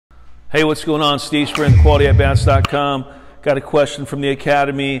Hey, what's going on? Steve Sprint, QualityAtBats.com. Got a question from the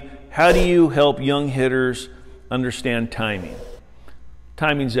Academy. How do you help young hitters understand timing?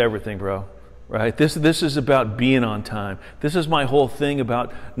 Timing's everything, bro. Right? This is about being on time. This is my whole thing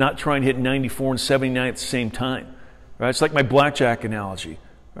about not trying to hit 94 and 79 at the same time. Right? It's like my blackjack analogy.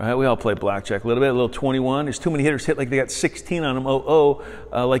 Right? We all play blackjack a little bit, a little 21. There's too many hitters hit like they got 16 on them,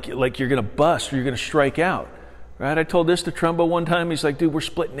 like you're going to bust or you're going to strike out. Right? I told this to Trumbo one time. He's like, dude, we're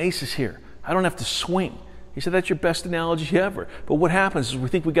splitting aces here. I don't have to swing. He said, that's your best analogy ever. But what happens is we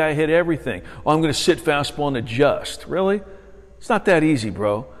think we got to hit everything. Oh, I'm going to sit fastball and adjust. Really? It's not that easy,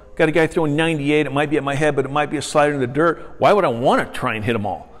 bro. Got a guy throwing 98. It might be at my head, but it might be a slider in the dirt. Why would I want to try and hit them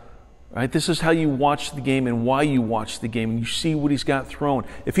all? Right? This is how you watch the game and why you watch the game. And you see what he's got thrown.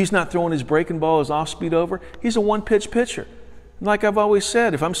 If he's not throwing his breaking ball, his off-speed over, he's a one-pitch pitcher. And like I've always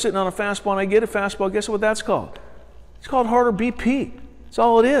said, if I'm sitting on a fastball and I get a fastball, guess what that's called? It's called harder BP. That's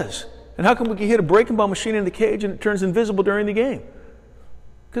all it is. And how come we can hit a breaking ball machine in the cage and it turns invisible during the game?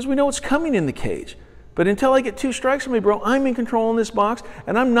 Because we know it's coming in the cage. But until I get 2 strikes from me, bro, I'm in control in this box,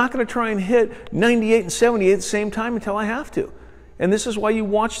 and I'm not going to try and hit 98 and 78 at the same time until I have to. And this is why you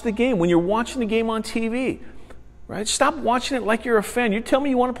watch the game. When you're watching the game on TV, right? Stop watching it like you're a fan. You tell me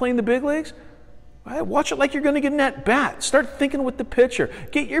you want to play in the big leagues? Right? Watch it like you're going to get an at-bat. Start thinking with the pitcher.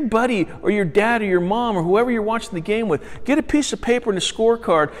 Get your buddy or your dad or your mom or whoever you're watching the game with, get a piece of paper and a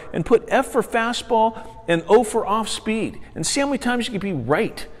scorecard and put F for fastball and O for off-speed and see how many times you can be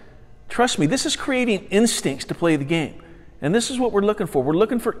right. Trust me, this is creating instincts to play the game. And this is what we're looking for. We're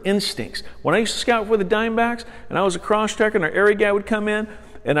looking for instincts. When I used to scout for the Diamondbacks and I was a cross-checker and our area guy would come in,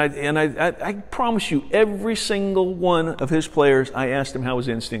 and I promise you, every single one of his players, I asked him how his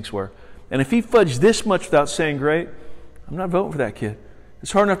instincts were. And if he fudged this much without saying great, I'm not voting for that kid.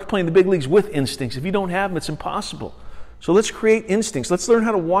 It's hard enough to play in the big leagues with instincts. If you don't have them, it's impossible. So let's create instincts. Let's learn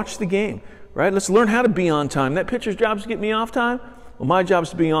how to watch the game, right? Let's learn how to be on time. That pitcher's job is to get me off time. Well, my job is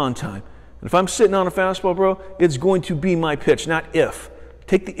to be on time. And if I'm sitting on a fastball, bro, it's going to be my pitch, not if.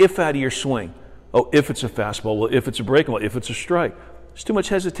 Take the if out of your swing. Oh, if it's a fastball, well, if it's a breaking ball, if it's a strike. There's too much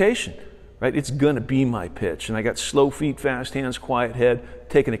hesitation. Right? It's going to be my pitch. And I got slow feet, fast hands, quiet head,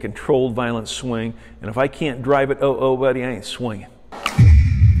 taking a controlled, violent swing. And if I can't drive it, buddy, I ain't swinging.